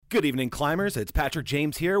Good evening, climbers. It's Patrick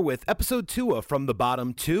James here with episode 2 of From the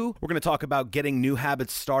Bottom 2. We're going to talk about getting new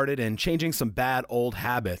habits started and changing some bad old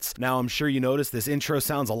habits. Now, I'm sure you noticed this intro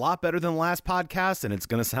sounds a lot better than the last podcast, and it's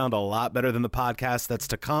going to sound a lot better than the podcast that's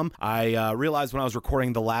to come. I realized when I was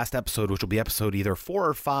recording the last episode, which will be episode either 4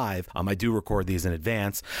 or 5, I do record these in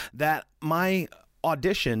advance, that my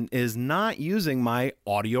Audition is not using my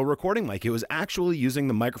audio recording mic. It was actually using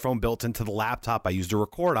the microphone built into the laptop I used to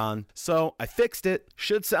record on. So I fixed it.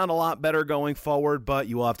 Should sound a lot better going forward, but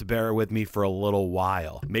you will have to bear with me for a little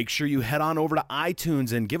while. Make sure you head on over to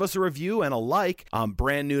iTunes and give us a review and a like. I'm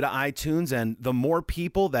brand new to iTunes, and the more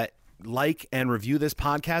people that like and review this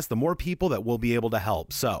podcast, the more people that will be able to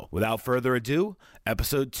help. So without further ado,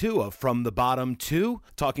 episode 2 of From the Bottom 2,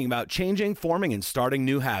 talking about changing, forming, and starting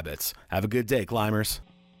new habits. Have a good day, climbers.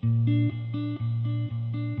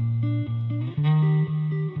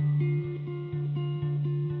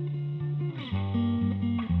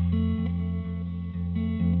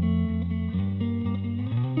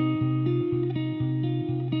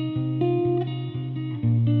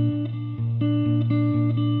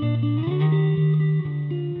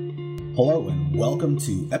 Hello and welcome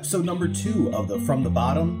to episode number 2 of the From the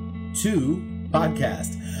Bottom 2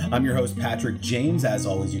 podcast. I'm your host, Patrick James. As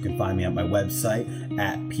always, you can find me at my website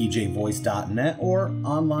at pjvoice.net or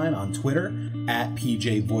online on Twitter at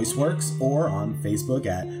pjvoiceworks or on Facebook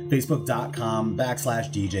at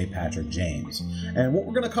facebook.com/DJ Patrick James. And what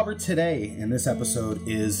we're going to cover today in this episode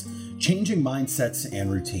is changing mindsets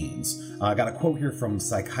and routines. I got a quote here from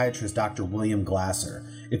psychiatrist Dr. William Glasser.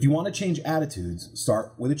 If you want to change attitudes,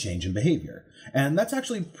 start with a change in behavior. And that's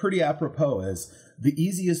actually pretty apropos, as the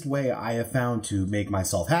easiest way I have found to make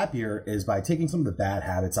myself happier is by taking some of the bad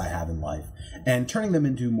habits I have in life and turning them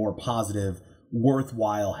into more positive,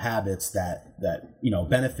 worthwhile habits that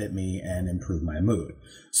benefit me and improve my mood.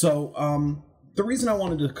 So, the reason I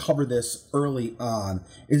wanted to cover this early on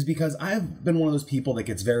is because I have been one of those people that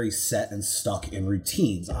gets very set and stuck in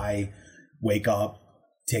routines. I wake up,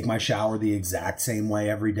 take my shower the exact same way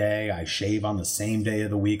every day. I shave on the same day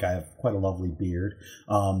of the week. I have quite a lovely beard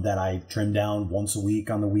that I trim down once a week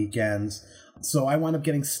on the weekends. So I wind up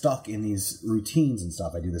getting stuck in these routines and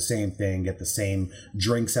stuff. I do the same thing, get the same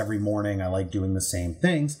drinks every morning. I like doing the same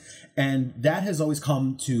things. And that has always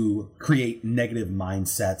come to create negative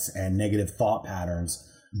mindsets and negative thought patterns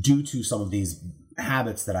due to some of these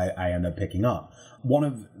habits that I end up picking up. One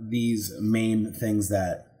of these main things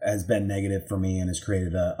that has been negative for me and has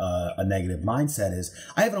created a negative mindset is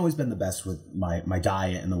I haven't always been the best with my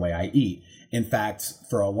diet and the way I eat. In fact,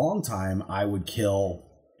 for a long time, I would kill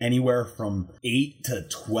anywhere from 8 to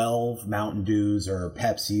 12 Mountain Dews or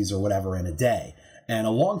Pepsis or whatever in a day. And a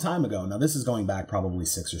long time ago, now this is going back probably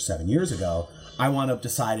 6 or 7 years ago, I wound up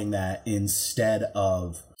deciding that instead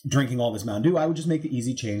of drinking all this Mountain Dew, I would just make the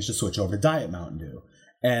easy change to switch over to Diet Mountain Dew.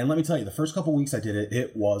 And let me tell you, the first couple weeks I did it,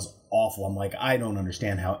 it was awful. I'm like, I don't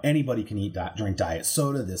understand how anybody can drink diet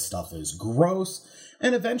soda. This stuff is gross.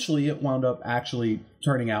 And eventually it wound up actually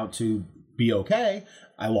turning out to be okay.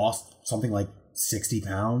 I lost something like 60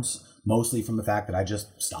 pounds, mostly from the fact that I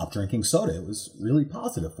just stopped drinking soda. It was really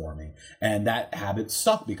positive for me. And that habit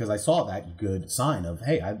stuck because I saw that good sign of,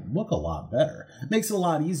 hey, I look a lot better. It makes it a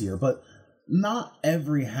lot easier, but not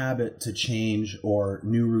every habit to change or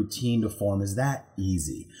new routine to form is that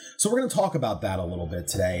easy. So we're going to talk about that a little bit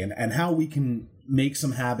today and how we can make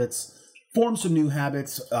some habits, form some new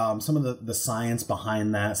habits, some of the science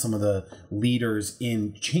behind that, some of the leaders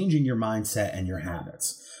in changing your mindset and your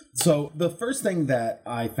habits. So the first thing that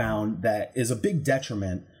I found that is a big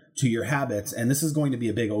detriment to your habits, and this is going to be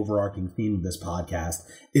a big overarching theme of this podcast,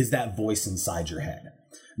 is that voice inside your head.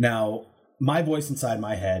 Now, my voice inside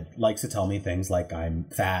my head likes to tell me things like I'm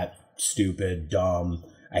fat, stupid, dumb,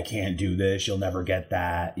 I can't do this, you'll never get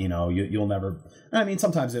that, you'll never... I mean,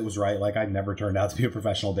 sometimes it was right, like I never turned out to be a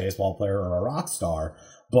professional baseball player or a rock star,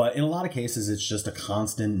 but in a lot of cases it's just a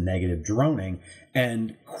constant negative droning,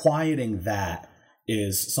 and quieting that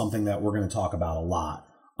is something that we're going to talk about a lot.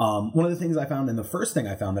 One of the things I found, and the first thing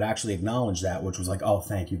I found that actually acknowledged that, which was like, oh,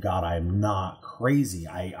 thank you, God, I am not crazy.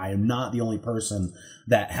 I am not the only person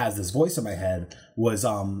that has this voice in my head, was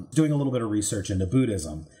doing a little bit of research into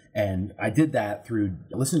Buddhism. And I did that through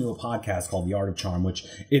listening to a podcast called The Art of Charm, which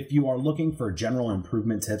if you are looking for general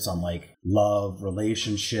improvement tips on like love,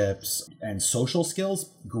 relationships, and social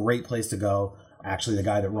skills, great place to go. Actually, the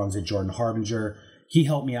guy that runs it, Jordan Harbinger, he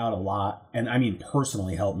helped me out a lot, and I mean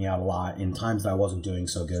personally helped me out a lot in times that I wasn't doing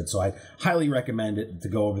so good. So I highly recommend it to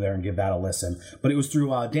go over there and give that a listen. But it was through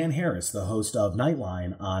Dan Harris, the host of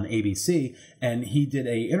Nightline on ABC, and he did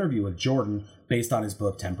a interview with Jordan based on his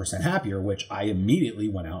book 10% Happier, which I immediately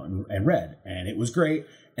went out and read, and it was great.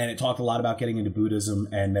 and it talked a lot about getting into Buddhism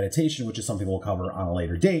and meditation, which is something we'll cover on a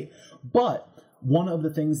later date. But one of the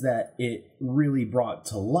things that it really brought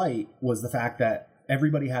to light was the fact that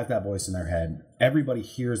everybody has that voice in their head. Everybody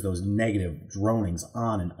hears those negative dronings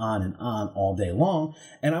on and on and on all day long.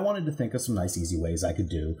 And I wanted to think of some nice, easy ways I could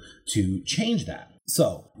do to change that.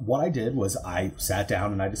 So what I did was I sat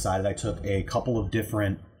down and I decided I took a couple of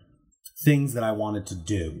different things that I wanted to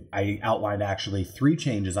do. I outlined actually 3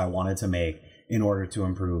 changes I wanted to make in order to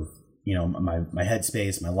improve, my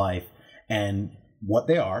headspace, my life. And what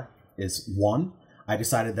they are is, 1, I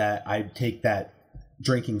decided that I'd take that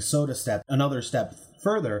drinking soda step another step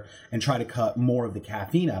further and try to cut more of the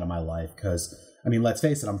caffeine out of my life. Because, let's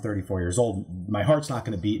face it, I'm 34 years old. My heart's not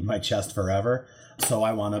going to beat in my chest forever. So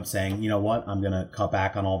I wound up saying, you know what, I'm going to cut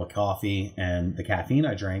back on all the coffee and the caffeine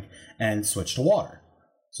I drink and switch to water.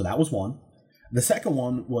 So that was one. The second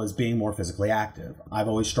one was being more physically active. I've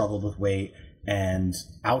always struggled with weight, and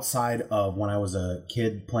outside of when I was a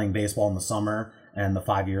kid playing baseball in the summer and the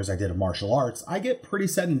 5 years I did of martial arts, I get pretty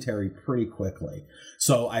sedentary pretty quickly.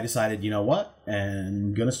 So I decided, you know what,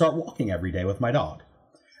 I'm going to start walking every day with my dog.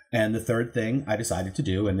 And the third thing I decided to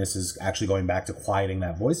do, and this is actually going back to quieting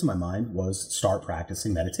that voice in my mind, was start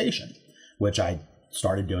practicing meditation, which I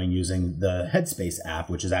started doing using the Headspace app,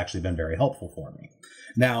 which has actually been very helpful for me.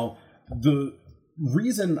 Now, the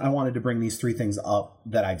reason I wanted to bring these 3 things up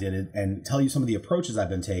that I did and tell you some of the approaches I've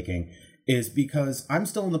been taking is because I'm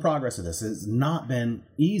still in the progress of this. It's not been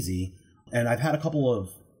easy, and I've had a couple of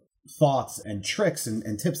thoughts and tricks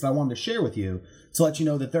and tips that I wanted to share with you to let you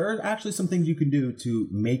know that there are actually some things you can do to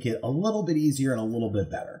make it a little bit easier and a little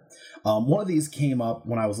bit better. One of these came up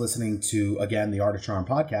when I was listening to, again, the Art of Charm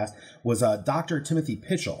podcast, was Dr. Timothy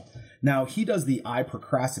Pitchell. Now, he does the I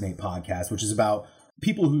Procrastinate podcast, which is about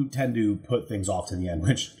people who tend to put things off to the end,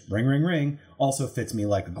 which, ring, ring, ring, also fits me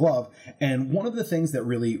like a glove. And one of the things that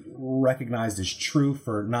really recognized is true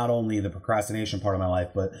for not only the procrastination part of my life,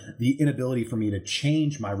 but the inability for me to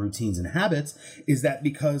change my routines and habits, is that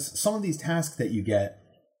because some of these tasks that you get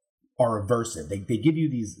are aversive. They give you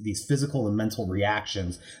these physical and mental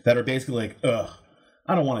reactions that are basically like, ugh,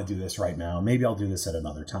 I don't want to do this right now. Maybe I'll do this at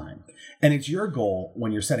another time. And it's your goal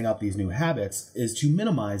when you're setting up these new habits is to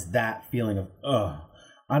minimize that feeling of, ugh,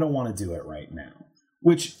 I don't want to do it right now,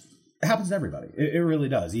 which happens to everybody. It really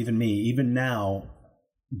does. Even me, even now,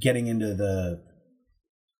 getting into the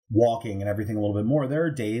walking and everything a little bit more, there are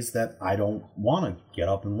days that I don't want to get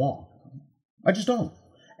up and walk. I just don't.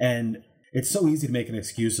 And it's so easy to make an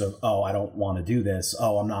excuse of, oh, I don't want to do this.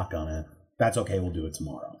 Oh, I'm not gonna. That's okay. We'll do it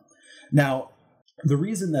tomorrow. Now, the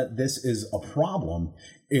reason that this is a problem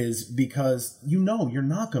is because you're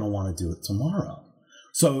not going to want to do it tomorrow.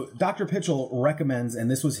 So Dr. Pitchell recommends,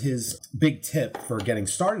 and this was his big tip for getting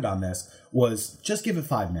started on this, was just give it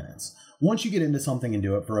 5 minutes. Once you get into something and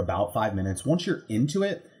do it for about 5 minutes, once you're into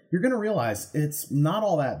it, you're going to realize it's not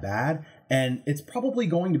all that bad, and it's probably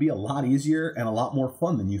going to be a lot easier and a lot more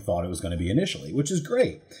fun than you thought it was going to be initially, which is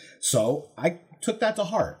great. So I took that to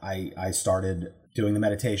heart. I started doing the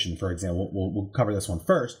meditation, for example. We'll cover this one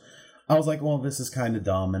first. I was like, well, this is kind of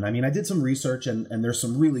dumb. And I did some research, and there's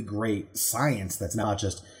some really great science that's not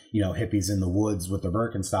just, hippies in the woods with their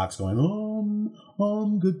Birkenstocks going,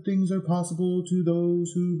 good things are possible to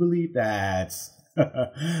those who believe.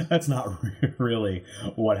 That's not really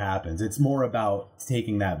what happens. It's more about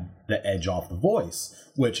taking the edge off the voice,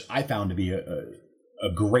 which I found to be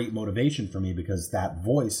a great motivation for me, because that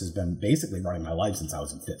voice has been basically running my life since I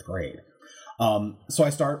was in 5th grade. So I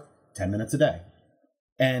start 10 minutes a day.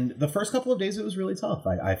 And the first couple of days, it was really tough.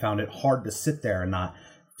 I found it hard to sit there and not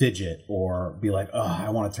fidget or be like, oh,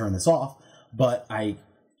 I want to turn this off. But I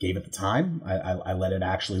gave it the time. I let it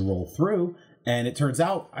actually roll through. And it turns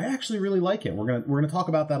out I actually really like it. We're gonna talk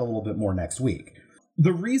about that a little bit more next week.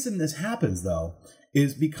 The reason this happens, though,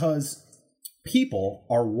 is because people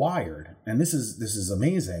are wired, and this is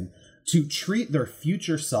amazing, to treat their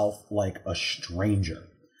future self like a stranger.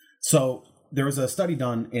 So there was a study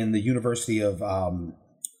done in the University of,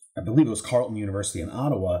 I believe it was Carleton University in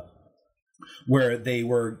Ottawa, where they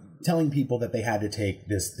were telling people that they had to take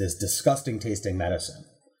this disgusting tasting medicine,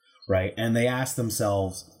 right? And they asked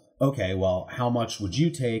themselves, okay, well, how much would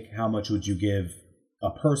you take? How much would you give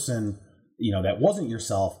a person, that wasn't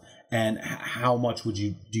yourself? And how much do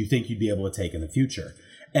you think you'd be able to take in the future?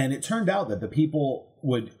 And it turned out that the people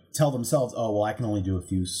would tell themselves, oh, well, I can only do a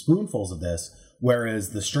few spoonfuls of this. Whereas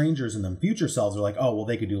the strangers and the future selves are like, oh, well,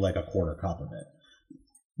 they could do like a quarter cup of it.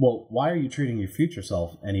 Well, why are you treating your future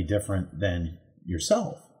self any different than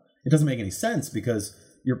yourself? It doesn't make any sense, because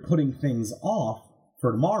you're putting things off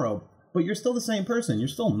for tomorrow, but you're still the same person. You're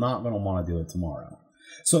still not going to want to do it tomorrow.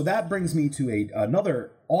 So that brings me to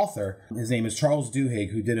another author. His name is Charles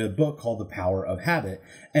Duhigg, who did a book called The Power of Habit.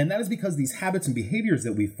 And that is because these habits and behaviors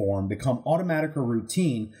that we form become automatic or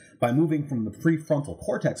routine by moving from the prefrontal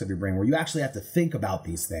cortex of your brain, where you actually have to think about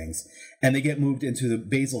these things, and they get moved into the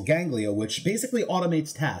basal ganglia, which basically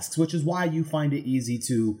automates tasks, which is why you find it easy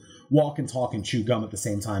to walk and talk and chew gum at the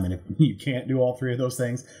same time. And if you can't do all three of those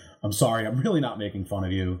things, I'm sorry, I'm really not making fun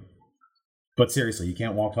of you. But seriously, you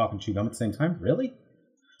can't walk, talk, and chew gum at the same time? Really?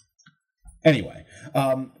 Anyway,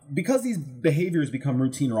 because these behaviors become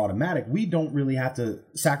routine or automatic, we don't really have to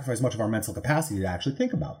sacrifice much of our mental capacity to actually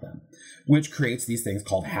think about them, which creates these things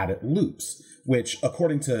called habit loops, which,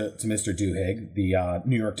 according to Mr. Duhigg, the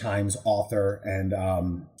New York Times author and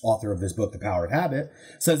author of this book, The Power of Habit,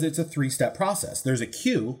 says it's a 3-step process. There's a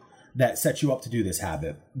cue that sets you up to do this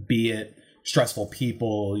habit, be it stressful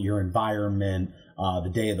people, your environment,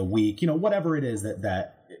 the day of the week, whatever it is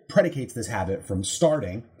that predicates this habit from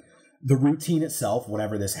starting. The routine itself,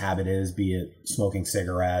 whatever this habit is, be it smoking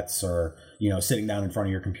cigarettes or, sitting down in front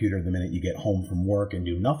of your computer the minute you get home from work and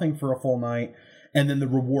do nothing for a full night. And then the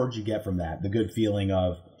reward you get from that, the good feeling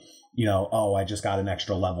of, oh, I just got an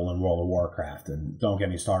extra level in World of Warcraft. And don't get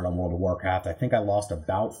me started on World of Warcraft. I think I lost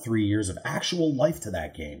about 3 years of actual life to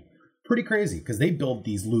that game. Pretty crazy, because they build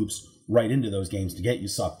these loops right into those games to get you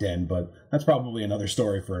sucked in, but that's probably another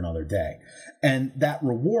story for another day. And that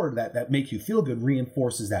reward that makes you feel good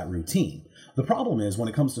reinforces that routine. The problem is when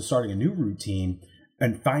it comes to starting a new routine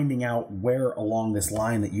and finding out where along this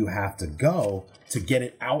line that you have to go to get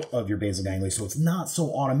it out of your basal ganglia so it's not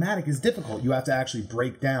so automatic is difficult. You have to actually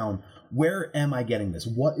break down, where am I getting this?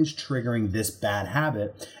 What is triggering this bad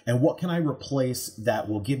habit? And what can I replace that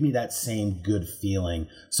will give me that same good feeling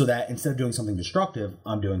so that instead of doing something destructive,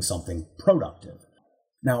 I'm doing something productive?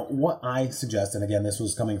 Now, what I suggest, and again, this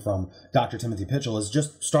was coming from Dr. Timothy Pitchell, is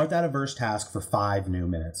just start that averse task for 5 new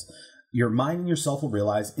minutes. Your mind and yourself will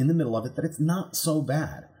realize in the middle of it that it's not so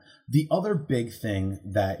bad. The other big thing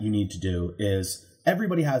that you need to do is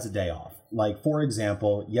everybody has a day off. Like, for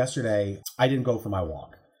example, yesterday, I didn't go for my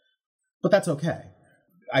walk. But that's okay.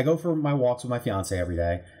 I go for my walks with my fiance every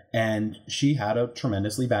day, and she had a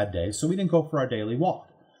tremendously bad day, so we didn't go for our daily walk.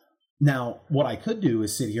 Now, what I could do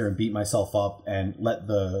is sit here and beat myself up and let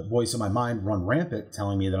the voice of my mind run rampant,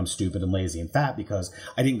 telling me that I'm stupid and lazy and fat because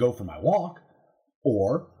I didn't go for my walk.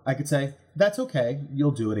 Or I could say, that's okay,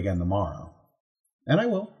 you'll do it again tomorrow. And I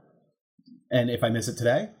will. And if I miss it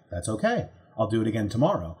today, that's okay. I'll do it again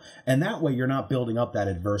tomorrow. And that way you're not building up that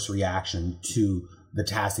adverse reaction to the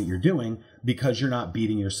task that you're doing, because you're not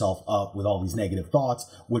beating yourself up with all these negative thoughts,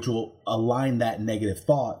 which will align that negative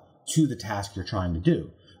thought to the task you're trying to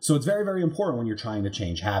do. So it's very, very important when you're trying to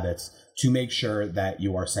change habits to make sure that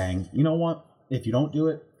you are saying, you know what, if you don't do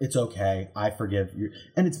it, it's okay, I forgive you.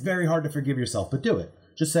 And it's very hard to forgive yourself, but do it.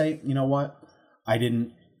 Just say, you know what, I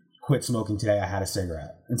didn't quit smoking today, I had a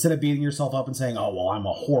cigarette. Instead of beating yourself up and saying, oh, well, I'm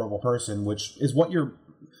a horrible person, which is what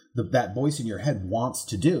that voice in your head wants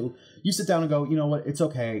to do, you sit down and go, you know what, it's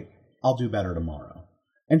okay, I'll do better tomorrow.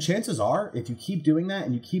 And chances are, if you keep doing that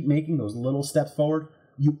and you keep making those little steps forward,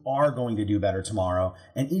 you are going to do better tomorrow,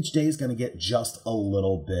 and each day is going to get just a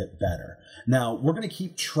little bit better. Now, we're going to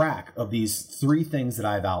keep track of these 3 things that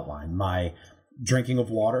I've outlined: my drinking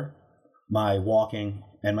of water, my walking,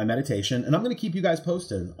 and my meditation. And I'm going to keep you guys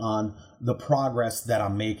posted on the progress that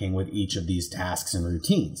I'm making with each of these tasks and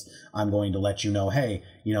routines. I'm going to let you know, hey,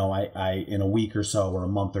 I in a week or so or a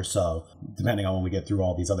month or so, depending on when we get through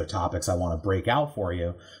all these other topics I want to break out for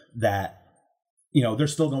you, that they're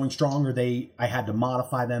still going strong, or I had to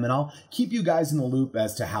modify them, and I'll keep you guys in the loop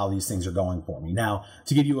as to how these things are going for me. Now,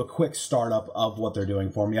 to give you a quick startup of what they're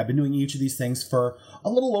doing for me, I've been doing each of these things for a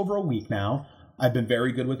little over a week now. I've been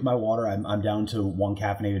very good with my water. I'm down to 1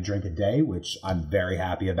 caffeinated drink a day, which I'm very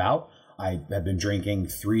happy about. I have been drinking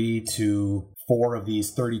 3 to 4 of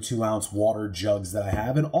these 32-ounce water jugs that I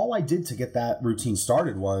have, and all I did to get that routine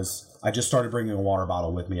started was I just started bringing a water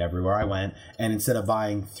bottle with me everywhere I went, and instead of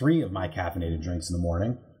buying 3 of my caffeinated drinks in the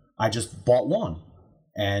morning, I just bought 1,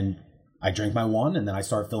 and I drink my 1, and then I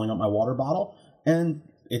start filling up my water bottle, and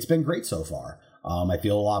it's been great so far. I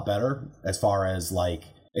feel a lot better as far as, like,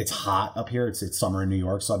 it's hot up here. It's summer in New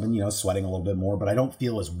York, so I've been, sweating a little bit more, but I don't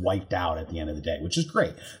feel as wiped out at the end of the day, which is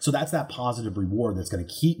great. So that's that positive reward that's going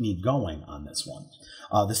to keep me going on this one.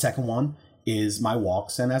 The second one is my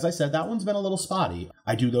walks, and as I said, that one's been a little spotty.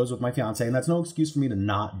 I do those with my fiance, and that's no excuse for me to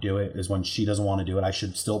not do it. Is when she doesn't want to do it, I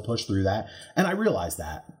should still push through that, and I realize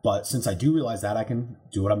that. But since I do realize that, I can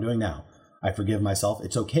do what I'm doing now. I forgive myself.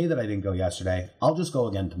 It's okay that I didn't go yesterday. I'll just go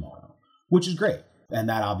again tomorrow, which is great. And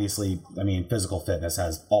that obviously, physical fitness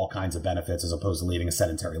has all kinds of benefits as opposed to leading a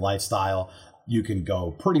sedentary lifestyle. you can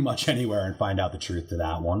go pretty much anywhere and find out the truth to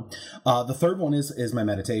that one. The third one is my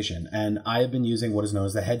meditation, and I have been using what is known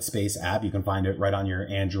as the Headspace app. You can find it right on your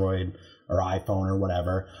Android or iPhone or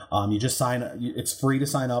whatever. You just sign up. It's free to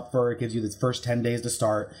sign up for. It gives you the first 10 days to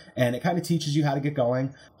start, and it kind of teaches you how to get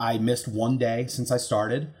going. I missed one day since I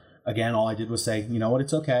started. Again, all I did was say, you know what,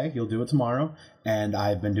 it's okay. You'll do it tomorrow. And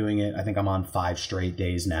I've been doing it. I think I'm on 5 straight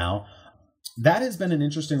days now. That has been an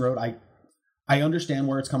interesting road. I understand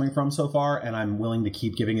where it's coming from so far, and I'm willing to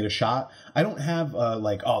keep giving it a shot. I don't have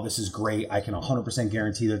like, oh, this is great. I can 100%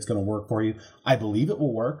 guarantee that it's going to work for you. I believe it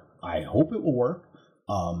will work. I hope it will work.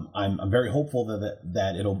 I'm very hopeful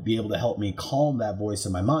that it'll be able to help me calm that voice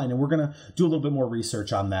in my mind. And we're going to do a little bit more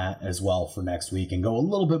research on that as well for next week and go a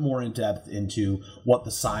little bit more in depth into what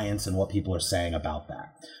the science and what people are saying about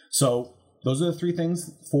that. So those are the 3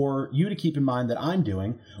 things for you to keep in mind that I'm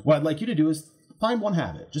doing. What I'd like you to do is find one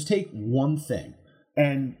habit. Just take one thing.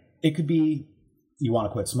 And it could be you want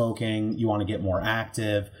to quit smoking, you want to get more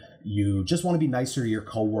active, you just want to be nicer to your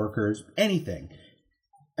coworkers, anything.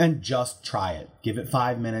 And just try it. Give it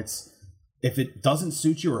 5 minutes. If it doesn't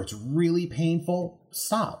suit you or it's really painful,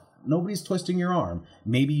 stop. Nobody's twisting your arm.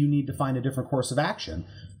 Maybe you need to find a different course of action.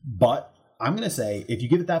 But I'm going to say, if you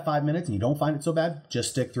give it that 5 minutes and you don't find it so bad, just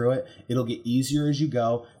stick through it. It'll get easier as you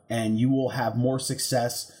go, and you will have more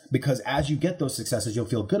success, because as you get those successes, you'll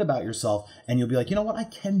feel good about yourself, and you'll be like, you know what, I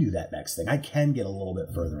can do that next thing. I can get a little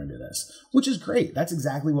bit further into this, which is great. That's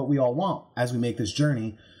exactly what we all want as we make this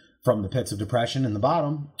journey from the pits of depression in the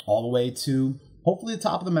bottom all the way to hopefully the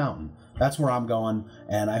top of the mountain. That's where I'm going,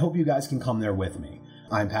 and I hope you guys can come there with me.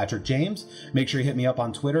 I'm Patrick James. Make sure you hit me up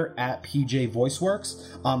on Twitter at PJ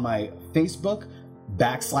VoiceWorks, on my Facebook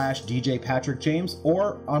 /DJ Patrick James,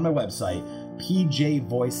 or on my website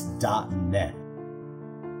pjvoice.net.